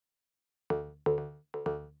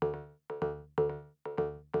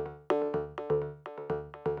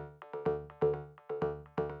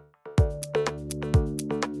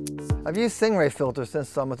I've used Singh-Ray filters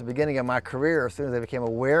since at the beginning of my career. As soon as I became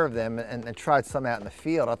aware of them and tried some out in the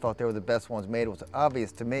field, I thought they were the best ones made. It was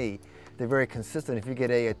obvious to me. They're very consistent. If you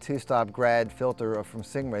get a two-stop grad filter from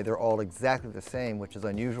Singh-Ray, they're all exactly the same, which is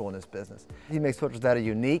unusual in this business. He makes filters that are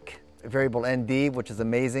unique. A variable ND, which is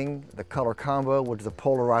amazing. The color combo, which is a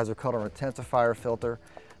polarizer color intensifier filter.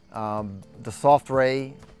 The soft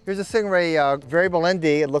ray. Here's a Singh-Ray variable ND.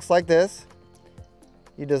 It looks like this.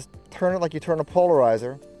 You just turn it like you turn a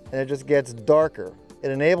polarizer, and it just gets darker.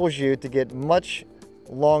 It enables you to get much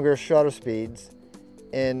longer shutter speeds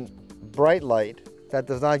in bright light that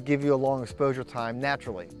does not give you a long exposure time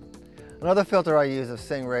naturally. Another filter I use of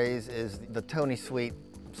Singh-Ray's is the Tony Sweet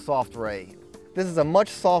Soft Ray. This is a much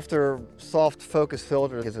softer, soft focus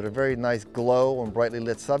filter. It gives it a very nice glow on brightly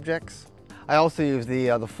lit subjects. I also use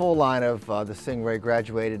the full line of the Singh-Ray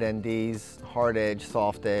graduated NDs, hard edge,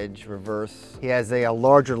 soft edge, reverse. He has a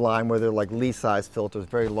larger line where they're like Lee-size filters,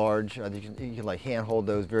 very large. You can like hand hold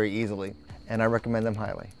those very easily, and I recommend them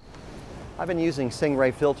highly. I've been using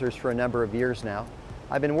Singh-Ray filters for a number of years now.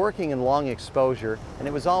 I've been working in long exposure, and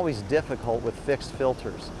it was always difficult with fixed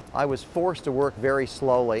filters. I was forced to work very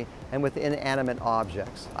slowly and with inanimate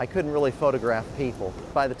objects. I couldn't really photograph people.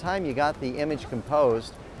 By the time you got the image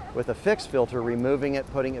composed, with a fixed filter, removing it,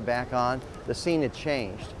 putting it back on, the scene had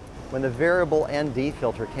changed. When the variable ND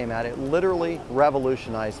filter came out, it literally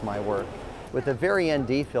revolutionized my work. With the very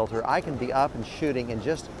ND filter, I can be up and shooting in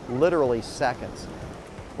just literally seconds.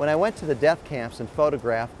 When I went to the death camps and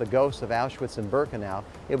photographed the ghosts of Auschwitz and Birkenau,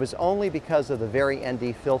 it was only because of the very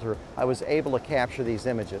ND filter I was able to capture these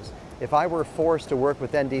images. If I were forced to work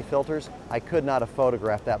with ND filters, I could not have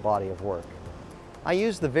photographed that body of work. I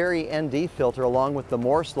use the very ND filter along with the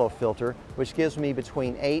Morslow filter, which gives me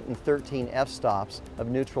between 8 and 13 f-stops of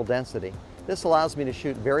neutral density. This allows me to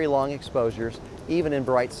shoot very long exposures, even in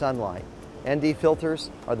bright sunlight. ND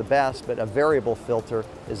filters are the best, but a variable filter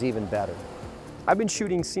is even better. I've been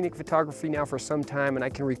shooting scenic photography now for some time, and I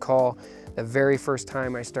can recall the very first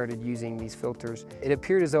time I started using these filters. It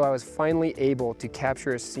appeared as though I was finally able to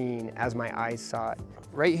capture a scene as my eyes saw it.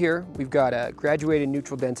 Right here, we've got a graduated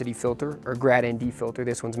neutral density filter, or grad ND filter.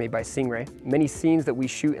 This one's made by Singh-Ray. Many scenes that we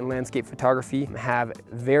shoot in landscape photography have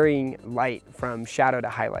varying light from shadow to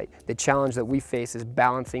highlight. The challenge that we face is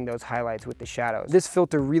balancing those highlights with the shadows. This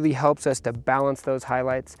filter really helps us to balance those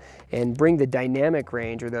highlights and bring the dynamic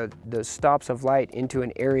range, or the stops of light, into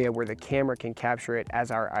an area where the camera can capture it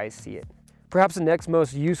as our eyes see it. Perhaps the next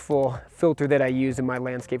most useful filter that I use in my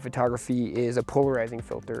landscape photography is a polarizing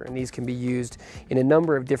filter, and these can be used in a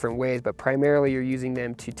number of different ways, but primarily you're using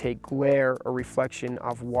them to take glare or reflection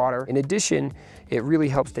off water. In addition, it really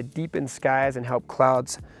helps to deepen skies and help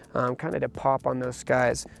clouds kind of to pop on those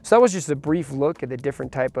skies. So that was just a brief look at the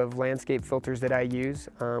different type of landscape filters that I use.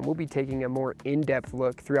 We'll be taking a more in-depth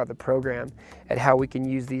look throughout the program at how we can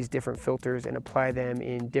use these different filters and apply them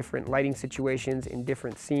in different lighting situations, in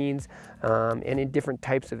different scenes, and in different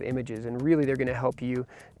types of images. And really they're going to help you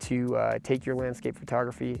to take your landscape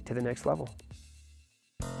photography to the next level.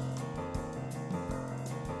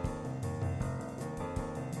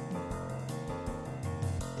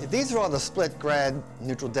 These are all the split grad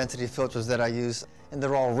neutral density filters that I use, and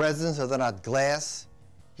they're all resin, so they're not glass.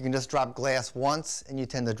 You can just drop glass once, and you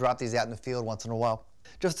tend to drop these out in the field once in a while.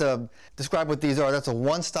 Just to describe what these are, that's a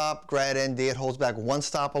one-stop grad ND. It holds back one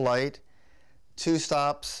stop of light, 2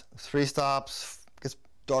 stops, 3 stops, gets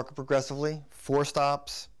darker progressively, 4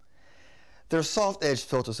 stops. They're soft edge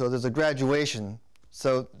filters, so there's a graduation.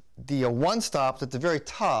 So the one stop at the very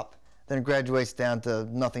top then graduates down to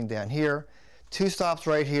nothing down here. 2 stops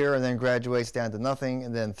right here, and then graduates down to nothing,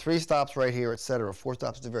 and then 3 stops right here, etc. 4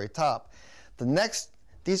 stops at the very top.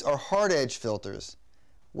 These are hard edge filters,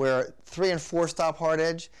 where 3 and 4 stop hard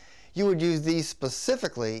edge. You would use these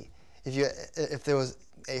specifically if there was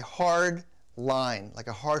a hard line, like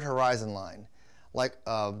a hard horizon line, like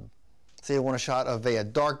say you want a shot of a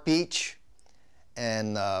dark beach,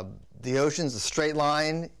 and the ocean's a straight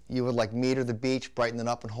line. You would like meter the beach, brighten it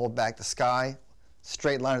up, and hold back the sky.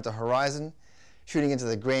 Straight line at the horizon. Shooting into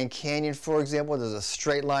the Grand Canyon, for example, there's a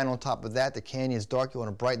straight line on top of that. The canyon's dark. You want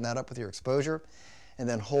to brighten that up with your exposure, and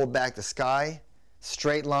then hold back the sky.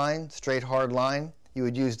 Straight line, straight hard line. You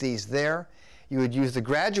would use these there. You would use the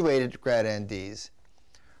graduated grad NDs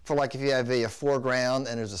for like if you have a foreground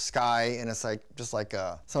and there's a sky and it's like just like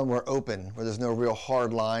somewhere open where there's no real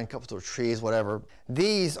hard line, couple of trees, whatever.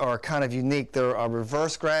 These are kind of unique. They're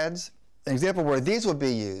reverse grads. An example where these would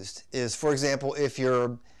be used is, for example,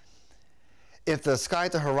 if the sky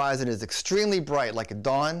at the horizon is extremely bright, like at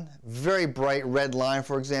dawn, very bright red line,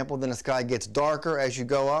 for example, then the sky gets darker as you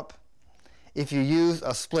go up. If you use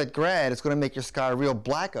a split grad, it's going to make your sky real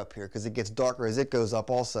black up here because it gets darker as it goes up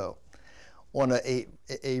also. On a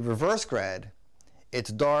reverse grad,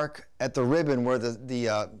 it's dark at the ribbon where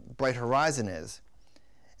the bright horizon is.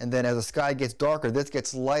 And then as the sky gets darker, this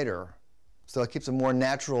gets lighter. So it keeps a more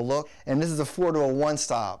natural look. And this is a 4 to a 1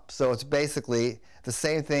 stop. So it's basically the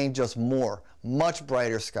same thing, just more. Much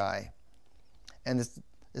brighter sky. And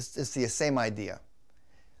it's the same idea.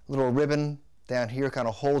 Little ribbon down here kind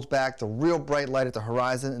of holds back the real bright light at the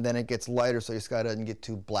horizon, and then it gets lighter so your sky doesn't get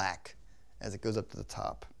too black as it goes up to the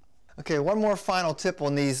top. Okay, one more final tip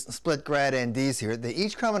on these split grad NDs here. They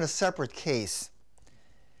each come in a separate case,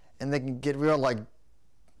 and they can get real, like,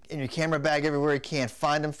 in your camera bag everywhere. You can't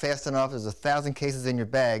find them fast enough. There's 1,000 cases in your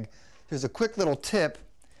bag. Here's a quick little tip.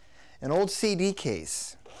 An old CD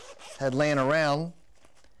case had laying around,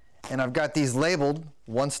 and I've got these labeled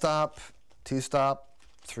 1 stop, 2 stop,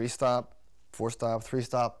 3 stop, 4 stop, 3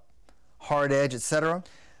 stop, hard edge, etc.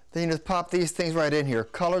 Then you just pop these things right in here,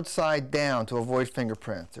 colored side down to avoid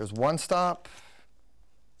fingerprints. There's 1 stop,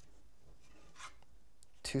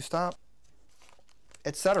 2 stop,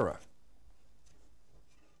 etc.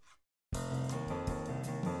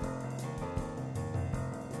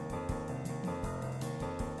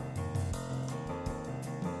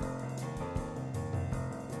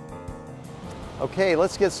 Okay,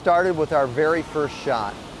 let's get started with our very first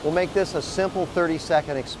shot. We'll make this a simple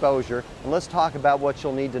 30-second exposure, and let's talk about what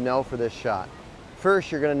you'll need to know for this shot.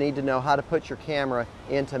 First, you're going to need to know how to put your camera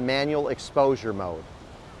into manual exposure mode.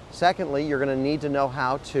 Secondly, you're going to need to know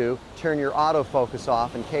how to turn your autofocus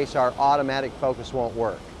off in case our automatic focus won't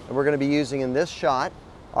work. And we're going to be using in this shot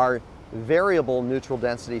our variable neutral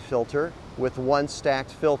density filter with 1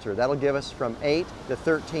 stacked filter. That'll give us from 8 to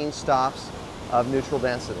 13 stops of neutral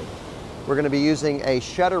density. We're going to be using a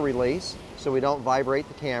shutter release so we don't vibrate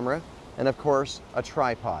the camera, and of course a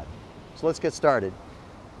tripod. So let's get started.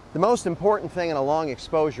 The most important thing in a long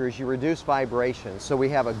exposure is you reduce vibration. So we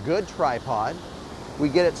have a good tripod. We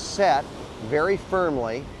get it set very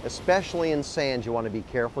firmly, especially in sand. You want to be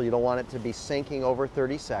careful. You don't want it to be sinking over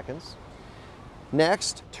 30 seconds.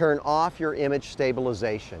 Next, turn off your image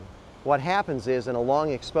stabilization. What happens is in a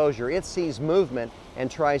long exposure, it sees movement and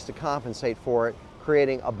tries to compensate for it,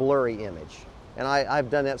 creating a blurry image. And I've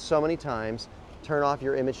done that so many times. Turn off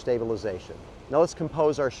your image stabilization. Now let's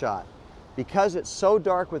compose our shot. Because it's so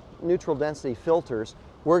dark with neutral density filters,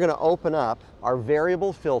 we're going to open up our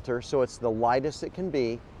variable filter so it's the lightest it can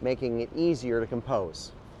be, making it easier to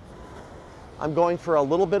compose. I'm going for a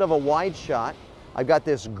little bit of a wide shot. I've got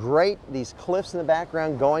these cliffs in the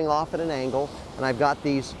background going off at an angle, and I've got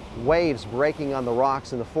these waves breaking on the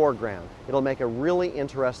rocks in the foreground. It'll make a really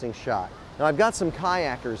interesting shot. Now I've got some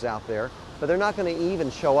kayakers out there, but they're not going to even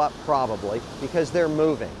show up probably because they're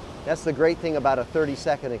moving. That's the great thing about a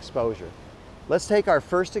 30-second exposure. Let's take our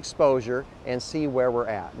first exposure and see where we're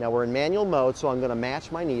at. Now we're in manual mode, so I'm going to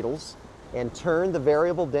match my needles and turn the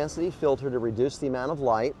variable density filter to reduce the amount of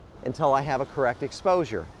light until I have a correct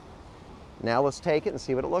exposure. Now let's take it and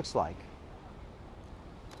see what it looks like.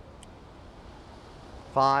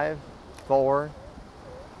 5, 4.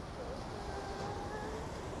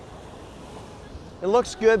 It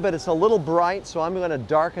looks good, but it's a little bright, so I'm going to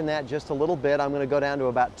darken that just a little bit. I'm going to go down to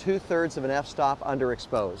about 2/3 of an f-stop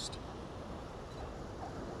underexposed.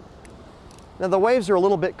 Now the waves are a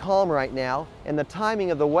little bit calm right now, and the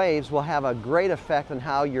timing of the waves will have a great effect on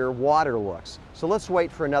how your water looks. So let's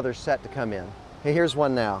wait for another set to come in. Hey, here's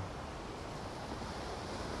one now.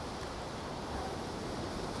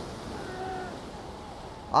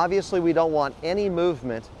 Obviously, we don't want any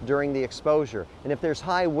movement during the exposure. And if there's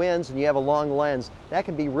high winds and you have a long lens, that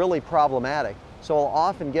can be really problematic. So I'll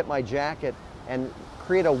often get my jacket and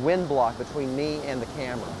create a wind block between me and the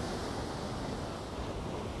camera.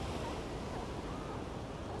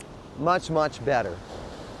 Much, much better.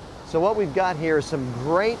 So what we've got here is some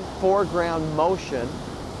great foreground motion,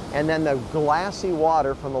 and then the glassy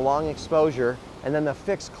water from the long exposure, and then the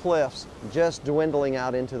fixed cliffs just dwindling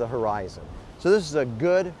out into the horizon. So this is a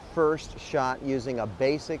good first shot using a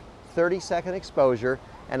basic 30-second exposure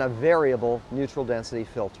and a variable neutral density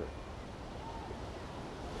filter.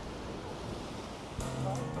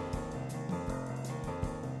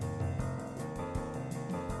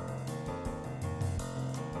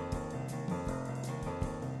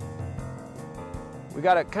 We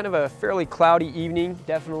got a kind of a fairly cloudy evening.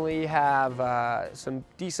 Definitely have some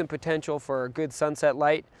decent potential for a good sunset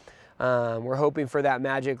light. We're hoping for that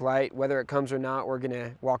magic light. Whether it comes or not, we're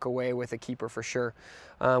gonna walk away with a keeper for sure.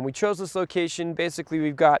 We chose this location. Basically,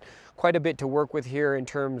 we've got quite a bit to work with here in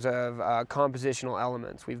terms of compositional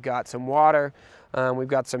elements. We've got some water, we've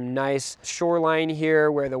got some nice shoreline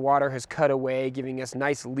here where the water has cut away, giving us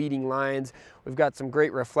nice leading lines. We've got some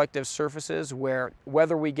great reflective surfaces where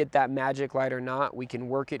whether we get that magic light or not, we can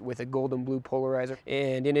work it with a golden blue polarizer.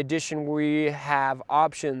 And in addition, we have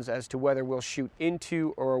options as to whether we'll shoot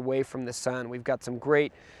into or away from the sun. We've got some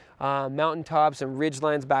great mountaintops and ridge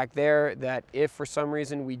lines back there that if for some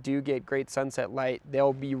reason we do get great sunset light,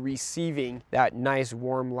 they'll be receiving that nice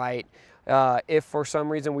warm light. If for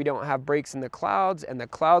some reason we don't have breaks in the clouds and the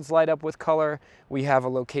clouds light up with color, we have a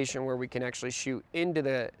location where we can actually shoot into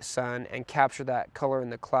the sun and capture that color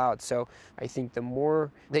in the clouds. So I think the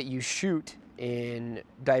more that you shoot in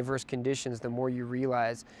diverse conditions, the more you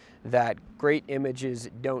realize that great images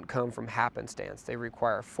don't come from happenstance. They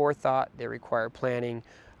require forethought, they require planning.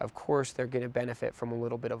 Of course, they're going to benefit from a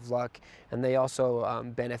little bit of luck, and they also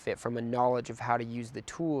benefit from a knowledge of how to use the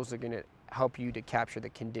tools that are going to help you to capture the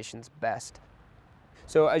conditions best.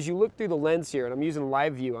 So as you look through the lens here, and I'm using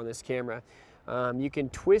live view on this camera, you can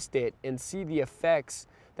twist it and see the effects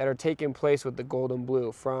that are taking place with the golden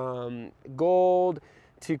blue, from gold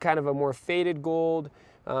to kind of a more faded gold,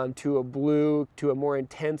 to a blue, to a more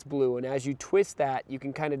intense blue. And as you twist that, you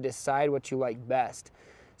can kind of decide what you like best.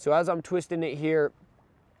 So as I'm twisting it here,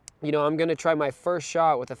 you know, I'm going to try my first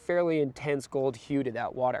shot with a fairly intense gold hue to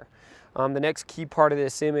that water. The next key part of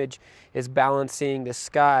this image is balancing the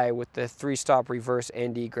sky with the 3-stop reverse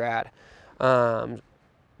ND grad.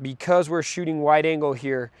 Because we're shooting wide angle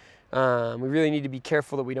here, we really need to be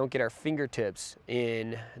careful that we don't get our fingertips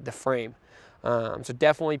in the frame. So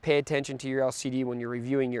definitely pay attention to your LCD when you're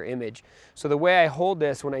reviewing your image. So the way I hold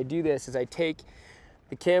this when I do this is I take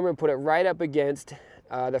the camera and put it right up against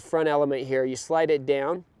the front element here. You slide it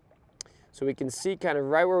down so we can see kind of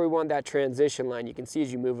right where we want that transition line. You can see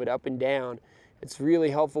as you move it up and down, it's really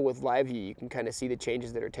helpful with live view. You can kind of see the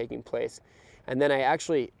changes that are taking place. And then I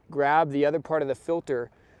actually grab the other part of the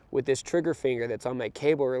filter with this trigger finger that's on my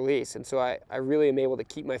cable release. And so I really am able to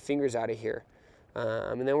keep my fingers out of here.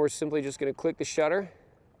 And then we're simply just going to click the shutter,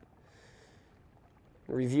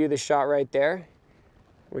 review the shot right there.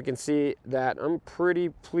 We can see that I'm pretty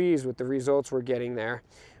pleased with the results we're getting there.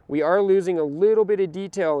 We are losing a little bit of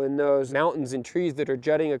detail in those mountains and trees that are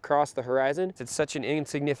jutting across the horizon. It's such an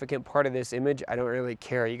insignificant part of this image, I don't really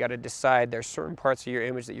care. You got to decide there's certain parts of your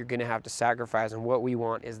image that you're going to have to sacrifice, and what we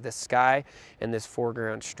want is the sky and this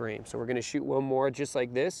foreground stream. So we're going to shoot one more just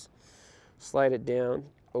like this, slide it down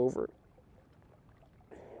over.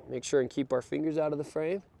 Make sure and keep our fingers out of the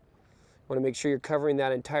frame. Want to make sure you're covering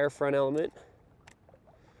that entire front element.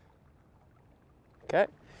 Okay.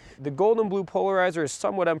 The golden blue polarizer is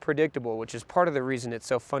somewhat unpredictable, which is part of the reason it's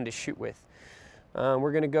so fun to shoot with.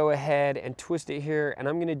 We're going to go ahead and twist it here, and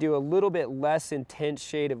I'm going to do a little bit less intense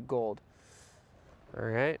shade of gold. All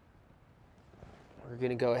right. We're going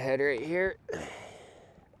to go ahead right here.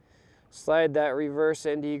 Slide that reverse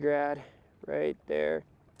ND grad right there.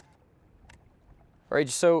 All right,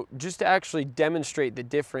 so just to actually demonstrate the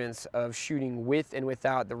difference of shooting with and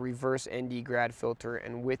without the reverse ND grad filter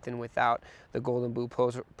and with and without the golden blue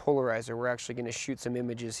polarizer, we're actually going to shoot some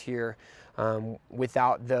images here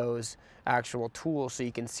without those actual tools so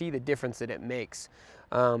you can see the difference that it makes.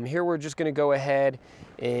 Here we're just going to go ahead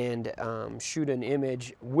and shoot an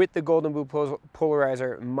image with the golden blue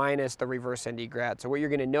polarizer minus the reverse ND grad. So what you're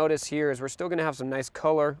going to notice here is we're still going to have some nice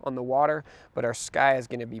color on the water, but our sky is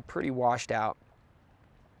going to be pretty washed out.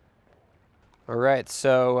 All right,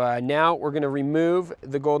 so now we're going to remove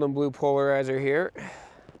the golden blue polarizer here.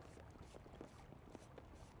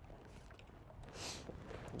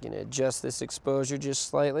 I'm going to adjust this exposure just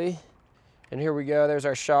slightly. And here we go, there's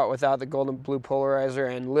our shot without the golden blue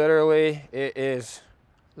polarizer, and literally it is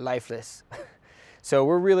lifeless. So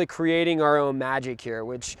we're really creating our own magic here,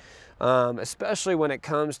 which especially when it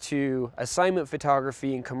comes to assignment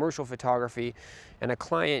photography and commercial photography, and a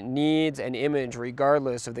client needs an image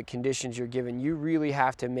regardless of the conditions you're given, you really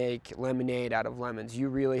have to make lemonade out of lemons. You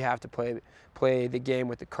really have to play the game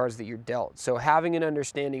with the cards that you're dealt. So having an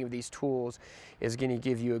understanding of these tools is going to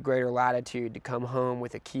give you a greater latitude to come home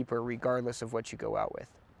with a keeper regardless of what you go out with.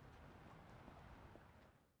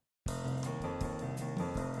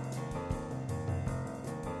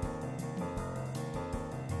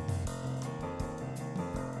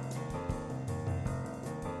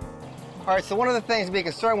 All right, so one of the things to be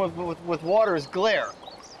concerned with water is glare.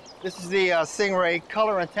 This is the Singh-Ray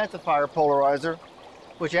color intensifier polarizer,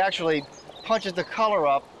 which actually punches the color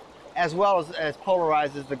up as well as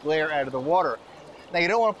polarizes the glare out of the water. Now, you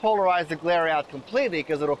don't want to polarize the glare out completely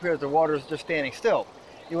because it'll appear that the water is just standing still.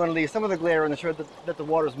 you want to leave some of the glare in to show that the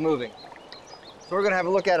water's moving. So we're going to have a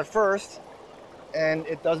look at it first, and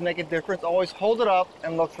it does make a difference. Always hold it up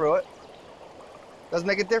and look through it. Does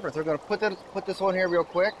make a difference. We're going to put this on here real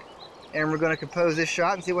quick, and we're going to compose this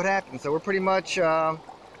shot and see what happens. So we're pretty much on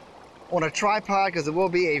a tripod because it will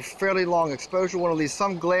be a fairly long exposure. We want to leave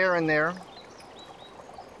some glare in there.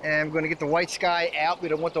 And we're going to get the white sky out. We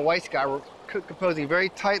don't want the white sky. We're composing very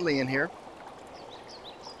tightly in here.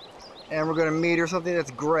 And we're going to meter something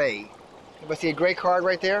that's gray. If I see a gray card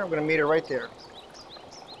right there, I'm going to meter right there.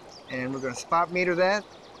 And we're going to spot meter that.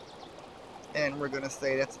 And we're going to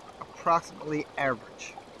say that's approximately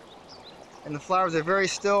average. And the flowers are very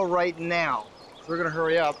still right now. So we're going to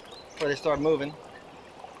hurry up before they start moving.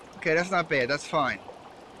 Okay, that's not bad. That's fine.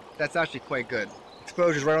 That's actually quite good.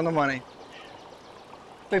 Exposure's right on the money.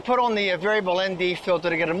 We put on the variable ND filter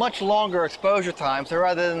to get a much longer exposure time. So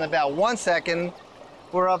rather than about 1 second,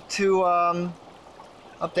 we're up to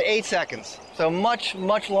 8 seconds. So much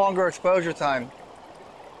longer exposure time.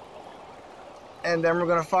 And then we're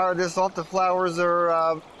going to fire this off. The flowers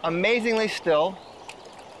are amazingly still.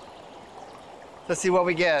 Let's see what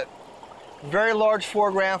we get. Very large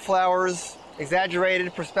foreground flowers,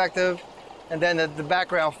 exaggerated perspective, and then the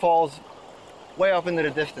background falls way off into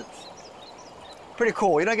the distance. Pretty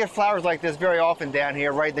cool. You don't get flowers like this very often down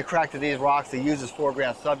here, right in the crack of these rocks that uses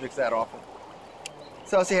foreground subjects that often.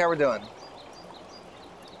 So let's see how we're doing.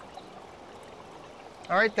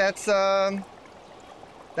 All right, that's a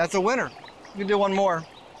winner. You can do one more.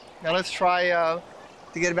 Now let's try to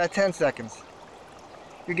get about 10 seconds.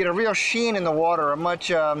 You get a real sheen in the water, a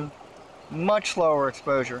much slower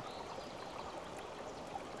exposure.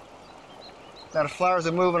 Now the flowers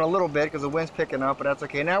are moving a little bit because the wind's picking up, but that's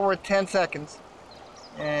okay. Now we're at 10 seconds.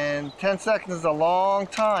 And 10 seconds is a long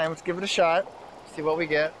time. Let's give it a shot. See what we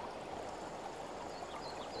get.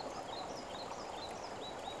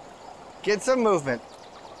 Get some movement.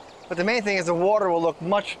 But the main thing is the water will look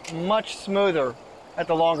much smoother at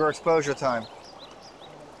the longer exposure time.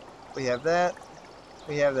 We have that.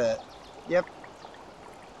 We have that. Yep.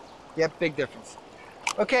 Yep, big difference.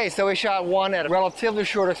 Okay, so we shot one at a relatively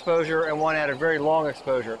short exposure and one at a very long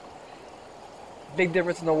exposure. Big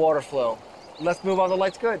difference in the water flow. Let's move on. The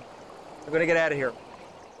light's good. We're going to get out of here.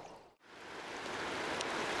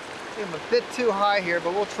 I'm a bit too high here,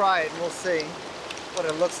 but we'll try it and we'll see what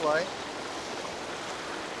it looks like.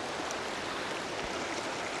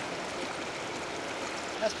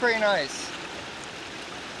 That's pretty nice.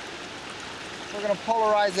 We're going to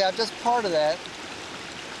polarize out just part of that.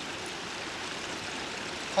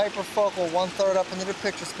 Hyperfocal 1/3 up into the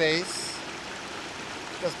picture space.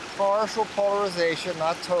 Just partial polarization,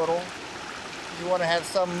 not total. You want to have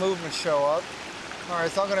some movement show up. Alright,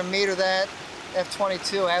 so I'm going to meter that.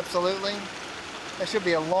 F22, absolutely. That should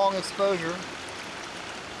be a long exposure.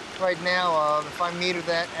 Right now, if I meter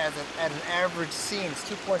that at an average scene, it's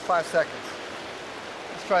 2.5 seconds.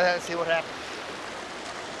 Let's try that and see what happens.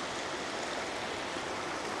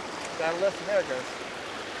 Gotta listen, there it goes.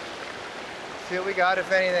 See what we got, if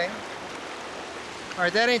anything.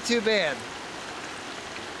 Alright, that ain't too bad.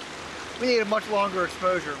 We need a much longer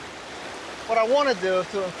exposure. What I want to do is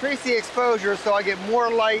to increase the exposure so I get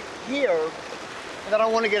more light here, and then I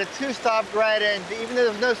want to get a two-stop gradient. Even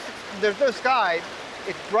though there's no sky,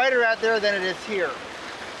 it's brighter out there than it is here.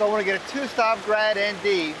 So I want to get a two-stop grad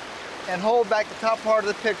ND and hold back the top part of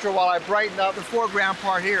the picture while I brighten up the foreground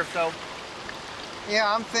part here. So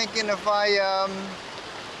yeah, I'm thinking if I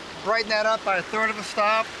brighten that up by 1/3 of a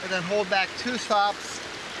stop and then hold back 2 stops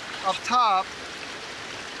up top.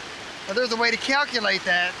 Now there's a way to calculate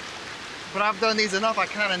that, but I've done these enough, I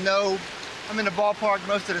kind of know I'm in the ballpark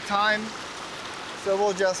most of the time. So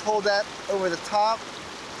we'll just hold that over the top.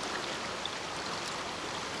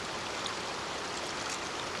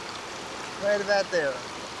 Right about there.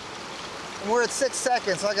 And we're at 6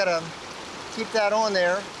 seconds, so I gotta keep that on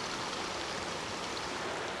there.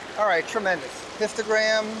 All right, tremendous.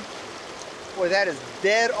 Histogram, boy, that is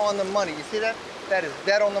dead on the money. You see that? That is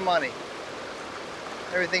dead on the money.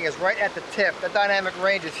 Everything is right at the tip. The dynamic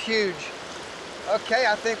range is huge. Okay,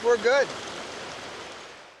 I think we're good.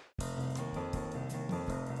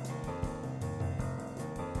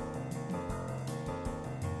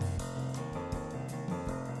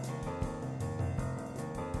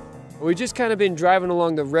 We've just kind of been driving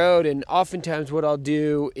along the road, and oftentimes what I'll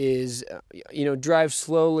do is, drive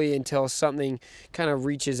slowly until something kind of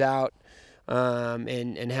reaches out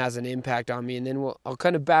and has an impact on me, and then I'll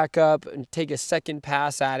kind of back up and take a second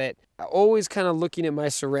pass at it. Always kind of looking at my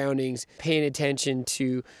surroundings, paying attention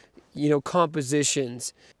to,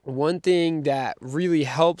 compositions. One thing that really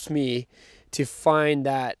helps me to find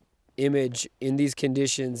that image in these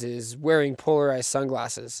conditions is wearing polarized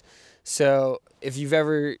sunglasses. So if you've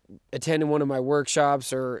ever attended one of my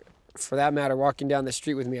workshops, or for that matter walking down the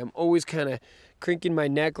street with me, I'm always kind of cranking my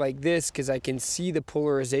neck like this because I can see the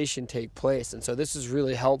polarization take place. And so this is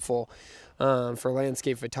really helpful for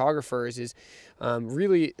landscape photographers. Is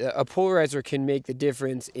really a polarizer can make the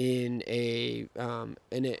difference in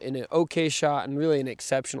an okay shot and really an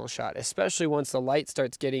exceptional shot, especially once the light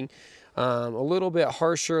starts getting a little bit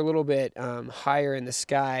harsher, a little bit higher in the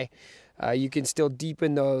sky. You can still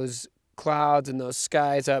deepen those clouds and those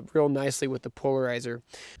skies up real nicely with the polarizer.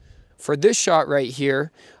 For this shot right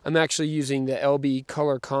here, I'm actually using the LB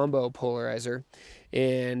Color Combo polarizer,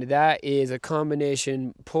 and that is a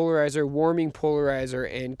combination polarizer, warming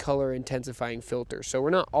polarizer, and color intensifying filter. So we're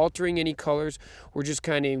not altering any colors, we're just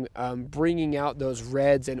kind of bringing out those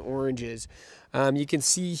reds and oranges. You can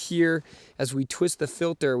see here as we twist the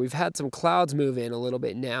filter, we've had some clouds move in a little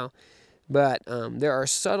bit now, but there are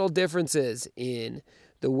subtle differences in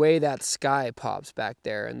the way that sky pops back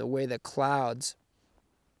there and the way the clouds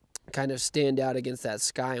kind of stand out against that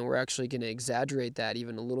sky, and we're actually going to exaggerate that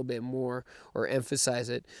even a little bit more, or emphasize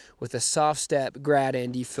it, with a soft step grad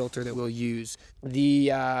ND filter that we'll use.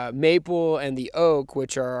 The maple and the oak,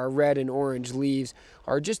 which are our red and orange leaves,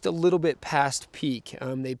 are just a little bit past peak.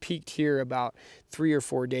 They peaked here about 3 or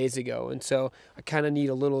 4 days ago, and so I kind of need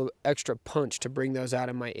a little extra punch to bring those out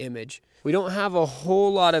of my image. We don't have a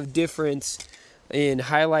whole lot of difference in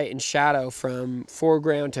highlight and shadow from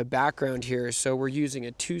foreground to background here, so we're using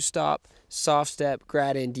a 2-stop soft step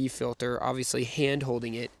grad ND filter, obviously hand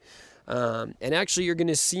holding it, and actually you're going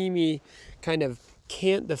to see me kind of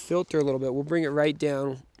cant the filter a little bit. We'll bring it right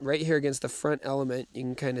down right here against the front element. You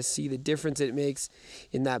can kind of see the difference it makes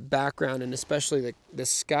in that background, and especially the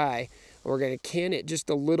sky. We're going to cant it just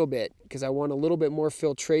a little bit because I want a little bit more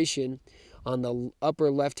filtration on the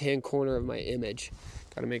upper left hand corner of my image.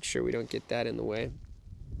 Got to make sure we don't get that in the way.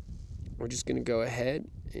 We're just going to go ahead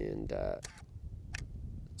and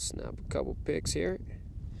snap a couple pics here.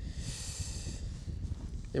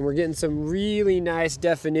 And we're getting some really nice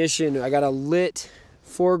definition. I got a lit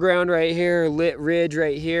foreground right here, lit ridge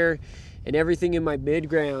right here, and everything in my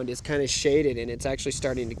midground is kind of shaded, and it's actually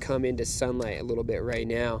starting to come into sunlight a little bit right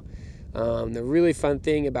now. The really fun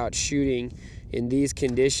thing about shooting in these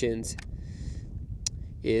conditions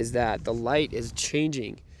is that the light is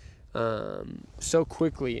changing so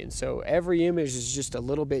quickly, and so every image is just a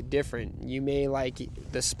little bit different. You may like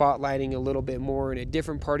the spotlighting a little bit more in a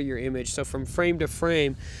different part of your image, so from frame to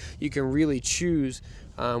frame you can really choose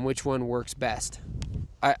which one works best.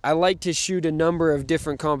 I like to shoot a number of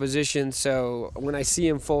different compositions, so when I see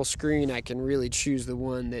them full screen I can really choose the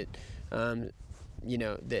one that you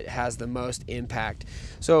know, that has the most impact.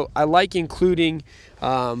 So I like including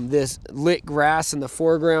this lit grass in the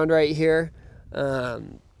foreground right here.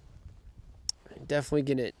 Definitely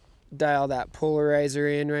gonna dial that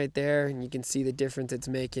polarizer in right there, and you can see the difference it's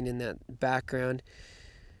making in that background.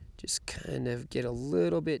 Just kind of get a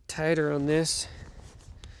little bit tighter on this.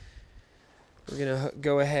 We're gonna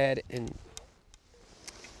go ahead and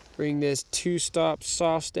bring this 2-stop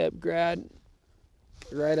soft step grad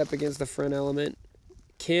right up against the front element,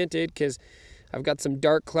 canted because I've got some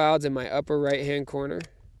dark clouds in my upper right hand corner,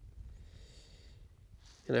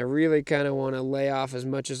 and I really kind of want to lay off as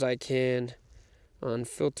much as I can on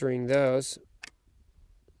filtering those,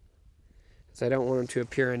 because I don't want them to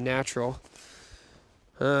appear unnatural.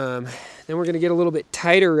 Then we're going to get a little bit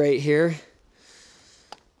tighter right here.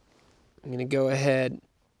 I'm going to go ahead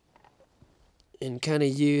and kind of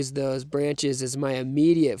use those branches as my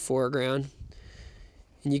immediate foreground.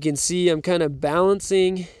 And you can see I'm kind of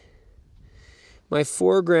balancing my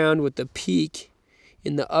foreground with the peak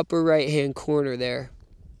in the upper right hand corner there.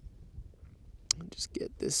 Just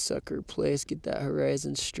get this sucker placed, get that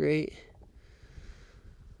horizon straight.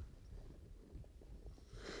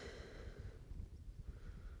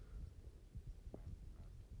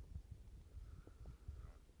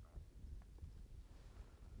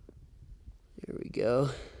 There we go.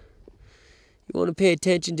 You want to pay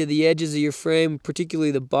attention to the edges of your frame,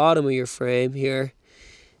 particularly the bottom of your frame here.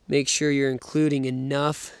 Make sure you're including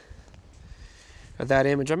enough of that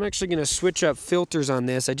image. I'm actually going to switch up filters on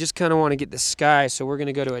this. I just kind of want to get the sky, so we're going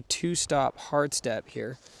to go to a 2-stop hard step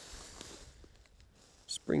here.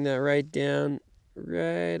 Just bring that right down,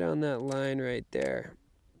 right on that line right there.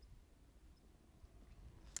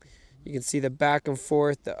 You can see the back and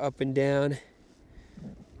forth, the up and down.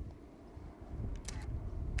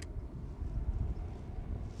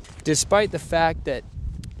 Despite the fact that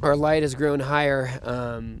our light has grown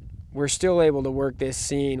higher, we're still able to work this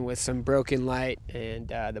scene with some broken light and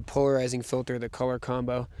the polarizing filter, the color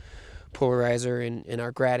combo. polarizer in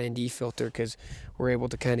our grad ND filter, because we're able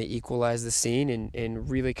to kind of equalize the scene and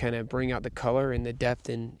really kind of bring out the color and the depth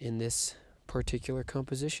in this particular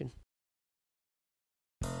composition.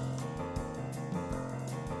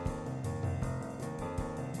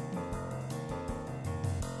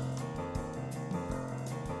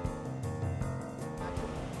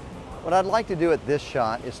 What I'd like to do at this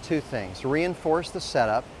shot is two things: reinforce the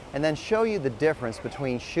setup and then show you the difference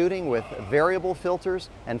between shooting with variable filters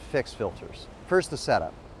and fixed filters. First, the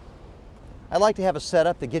setup. I'd like to have a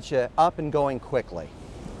setup that gets you up and going quickly.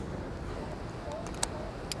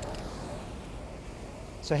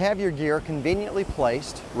 So have your gear conveniently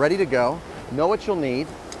placed, ready to go, know what you'll need,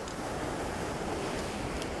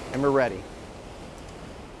 and we're ready.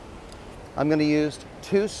 I'm going to use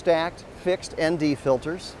 2 stacked fixed ND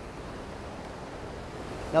filters.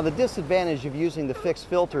 Now, the disadvantage of using the fixed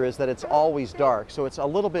filter is that it's always dark, so it's a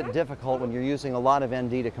little bit difficult when you're using a lot of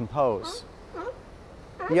ND to compose.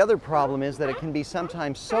 The other problem is that it can be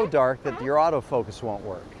sometimes so dark that your autofocus won't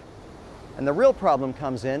work. And the real problem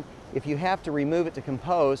comes in if you have to remove it to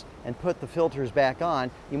compose and put the filters back on,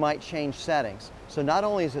 you might change settings. So not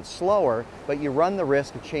only is it slower, but you run the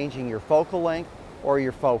risk of changing your focal length or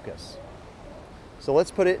your focus. So let's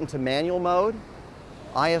put it into manual mode,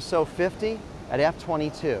 ISO 50 at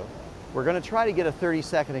f/22. We're going to try to get a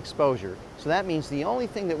 30-second exposure. So that means the only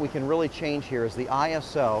thing that we can really change here is the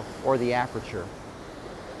ISO or the aperture.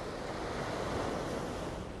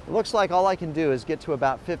 It looks like all I can do is get to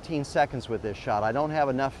about 15 seconds with this shot. I don't have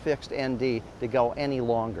enough fixed ND to go any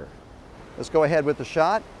longer. Let's go ahead with the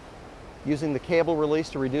shot, using the cable release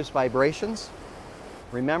to reduce vibrations.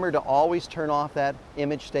 Remember to always turn off that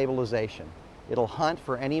image stabilization. It'll hunt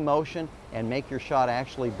for any motion and make your shot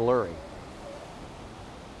actually blurry.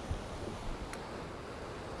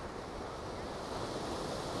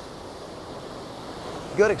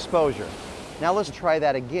 Good exposure. Now let's try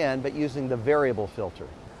that again, but using the variable filter.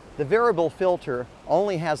 The variable filter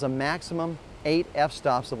only has a maximum 8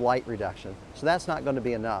 f-stops of light reduction, so that's not going to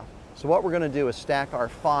be enough. So what we're going to do is stack our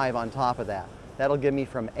 5 on top of that. That'll give me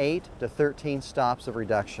from 8 to 13 stops of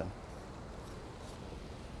reduction.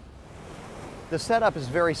 The setup is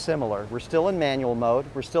very similar. We're still in manual mode,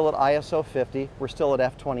 we're still at ISO 50, we're still at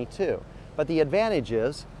f/22. But the advantage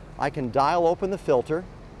is I can dial open the filter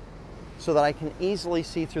so that I can easily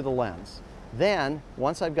see through the lens. Then,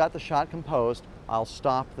 once I've got the shot composed, I'll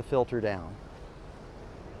stop the filter down.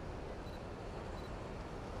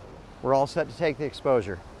 We're all set to take the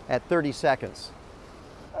exposure at 30 seconds.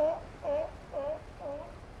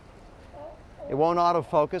 It won't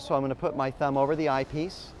autofocus, so I'm going to put my thumb over the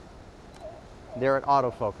eyepiece. There it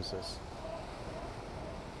autofocuses.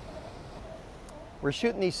 We're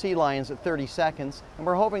shooting these sea lions at 30 seconds, and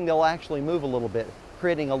we're hoping they'll actually move a little bit,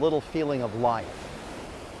 creating a little feeling of life.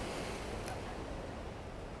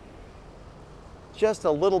 Just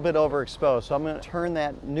a little bit overexposed, so I'm going to turn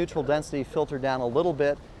that neutral density filter down a little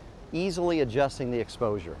bit, easily adjusting the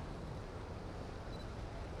exposure.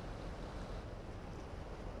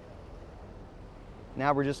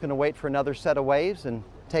 Now we're just going to wait for another set of waves and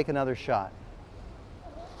take another shot.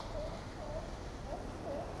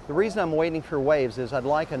 The reason I'm waiting for waves is I'd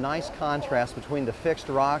like a nice contrast between the fixed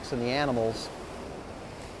rocks and the animals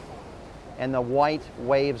and the white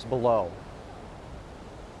waves below.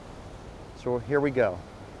 So here we go.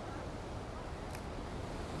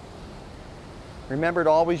 Remember to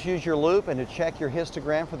always use your loop and to check your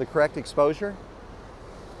histogram for the correct exposure.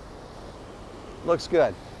 Looks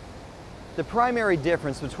good. The primary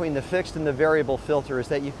difference between the fixed and the variable filter is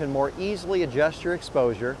that you can more easily adjust your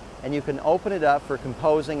exposure and you can open it up for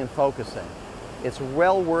composing and focusing. It's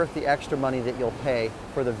well worth the extra money that you'll pay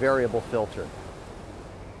for the variable filter.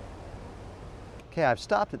 Okay, I've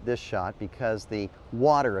stopped at this shot because the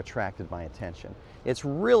water attracted my attention. It's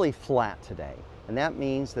really flat today, and that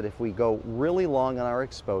means that if we go really long on our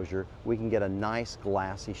exposure, we can get a nice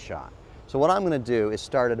glassy shot. So what I'm going to do is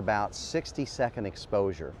start at about 60-second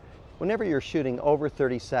exposure. Whenever you're shooting over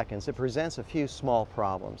 30 seconds, it presents a few small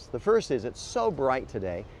problems. The first is it's so bright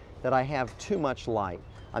today that I have too much light.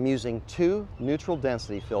 I'm using 2 neutral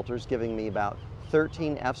density filters, giving me about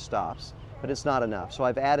 13 f-stops, but it's not enough, so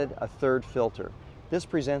I've added a 3rd filter. This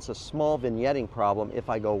presents a small vignetting problem if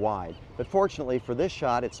I go wide, but fortunately for this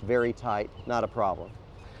shot it's very tight, not a problem.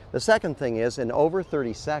 The second thing is, in over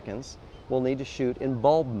 30 seconds, we'll need to shoot in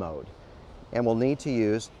bulb mode, and we'll need to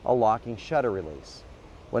use a locking shutter release.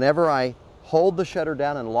 Whenever I hold the shutter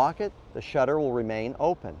down and lock it, the shutter will remain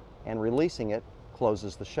open, and releasing it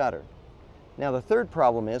closes the shutter. Now the third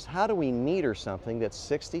problem is, how do we meter something that's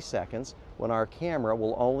 60 seconds when our camera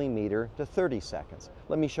will only meter to 30 seconds?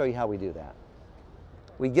 Let me show you how we do that.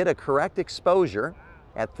 We get a correct exposure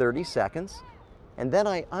at 30 seconds, and then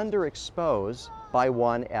I underexpose by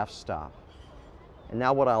 1 f-stop. And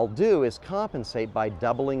now what I'll do is compensate by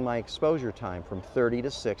doubling my exposure time from 30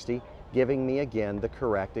 to 60, giving me again the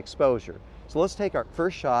correct exposure. So let's take our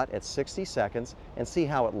first shot at 60 seconds and see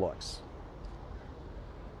how it looks.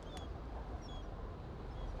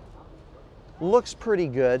 Looks pretty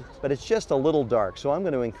good, but it's just a little dark, so I'm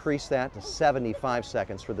going to increase that to 75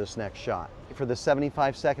 seconds for this next shot. For the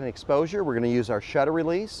 75-second exposure, we're going to use our shutter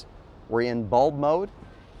release. We're in bulb mode,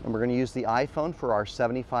 and we're going to use the iPhone for our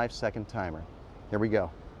 75-second timer. Here we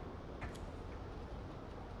go.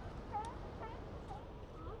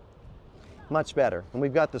 Much better, and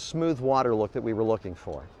we've got the smooth water look that we were looking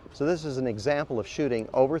for. So this is an example of shooting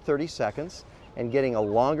over 30 seconds and getting a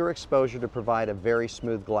longer exposure to provide a very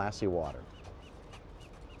smooth, glassy water.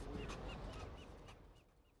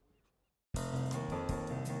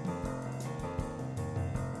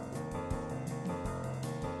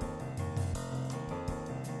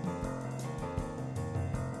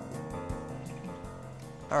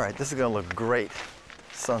 All right, this is gonna look great.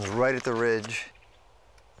 Sun's right at the ridge,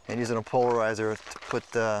 and using a polarizer to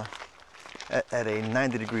put at a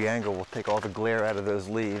 90-degree angle will take all the glare out of those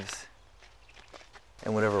leaves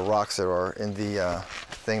and whatever rocks there are in the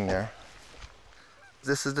thing there.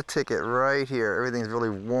 This is the ticket right here. Everything's really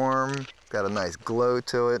warm, got a nice glow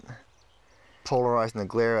to it. Polarizing the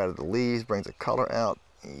glare out of the leaves brings the color out.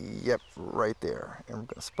 Yep, right there. And we're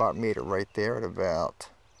gonna spot meter right there at about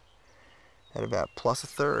plus a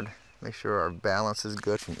third. Make sure our balance is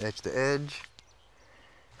good from edge to edge.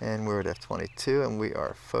 And we're at f22 and we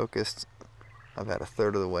are focused about a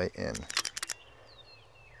third of the way in.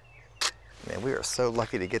 Man, we are so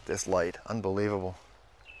lucky to get this light. Unbelievable.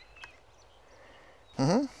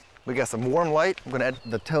 We got some warm light. I'm gonna add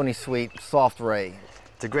the Tony Sweet Soft Ray.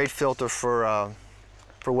 It's a great filter for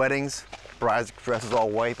weddings. Brides dresses all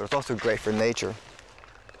white, but it's also great for nature.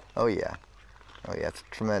 Oh yeah, it's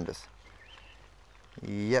tremendous.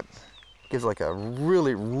 Yep, gives like a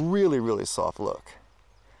really, really, really soft look.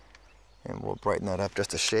 And we'll brighten that up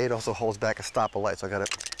just a shade. Also holds back a stop of light, so I got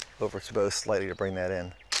it overexposed slightly to bring that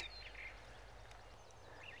in.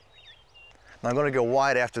 Now I'm going to go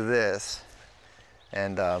wide after this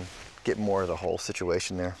and get more of the whole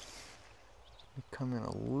situation there. Come in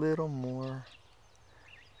a little more.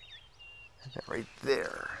 How about right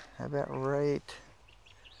there? How about right?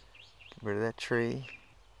 Get rid of that tree.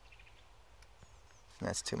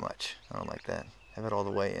 That's too much. I don't like that. Have it all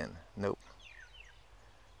the way in. Nope.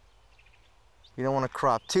 You don't want to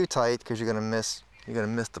crop too tight because you're gonna miss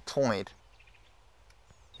the point.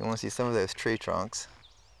 You want to see some of those tree trunks.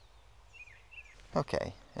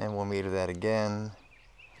 Okay, and we'll meter that again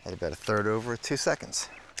at about a third over 2 seconds.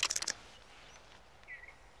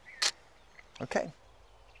 Okay.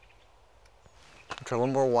 Try a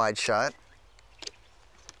little more wide shot.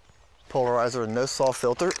 Polarizer and no saw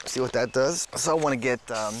filter. See what that does. So I want to get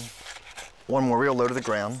one more real low to the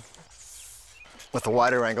ground with a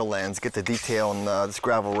wider angle lens, get the detail on this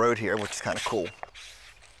gravel road here, which is kind of cool.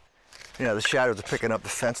 You know, the shadows are picking up the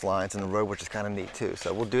fence lines in the road, which is kind of neat too.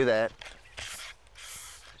 So we'll do that,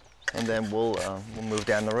 and then we'll move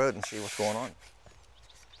down the road and see what's going on.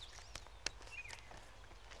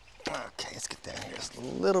 Okay, let's get down here just a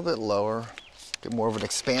little bit lower, get more of an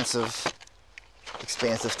expansive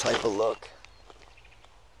type of look.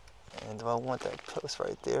 And do I want that post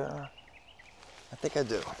right there? I think I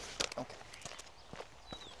do. Okay.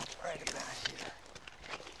 Right about here.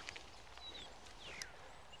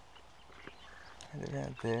 Right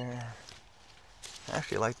about there. I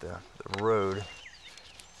actually like the road.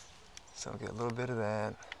 So I'll get a little bit of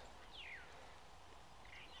that.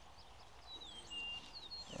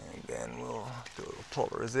 And then we'll do a little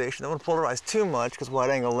polarization. I don't want to polarize too much because wide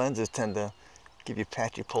angle lenses tend to give you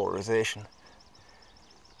patchy polarization.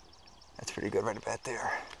 That's pretty good right about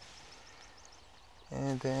there.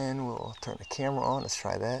 And then we'll turn the camera on. Let's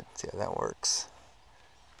try that, see how that works.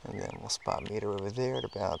 And then we'll spot meter over there at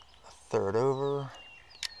about a third over.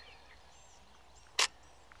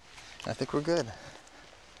 I think we're good.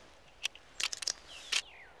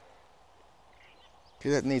 Okay,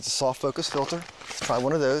 that needs a soft focus filter. Let's try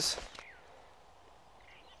one of those.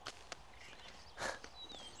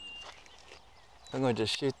 I'm going to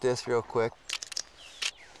just shoot this real quick.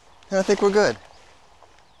 And I think we're good.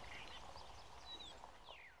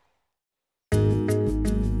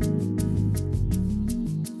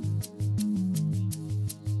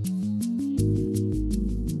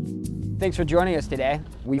 Thanks for joining us today.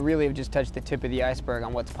 We really have just touched the tip of the iceberg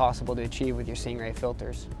on what's possible to achieve with your Singh-Ray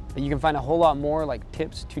filters. But you can find a whole lot more like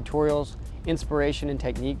tips, tutorials, inspiration, and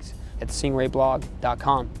techniques at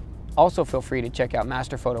singrayblog.com. Also feel free to check out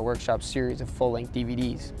Master Photo Workshop's series of full-length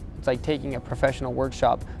DVDs. It's like taking a professional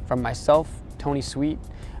workshop from myself, Tony Sweet,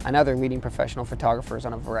 and other leading professional photographers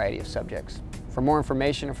on a variety of subjects. For more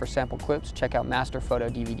information and for sample clips, check out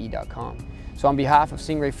masterphotodvd.com. So on behalf of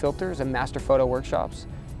Singh-Ray Filters and Master Photo Workshops,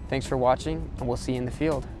 thanks for watching, and we'll see you in the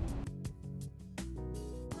field.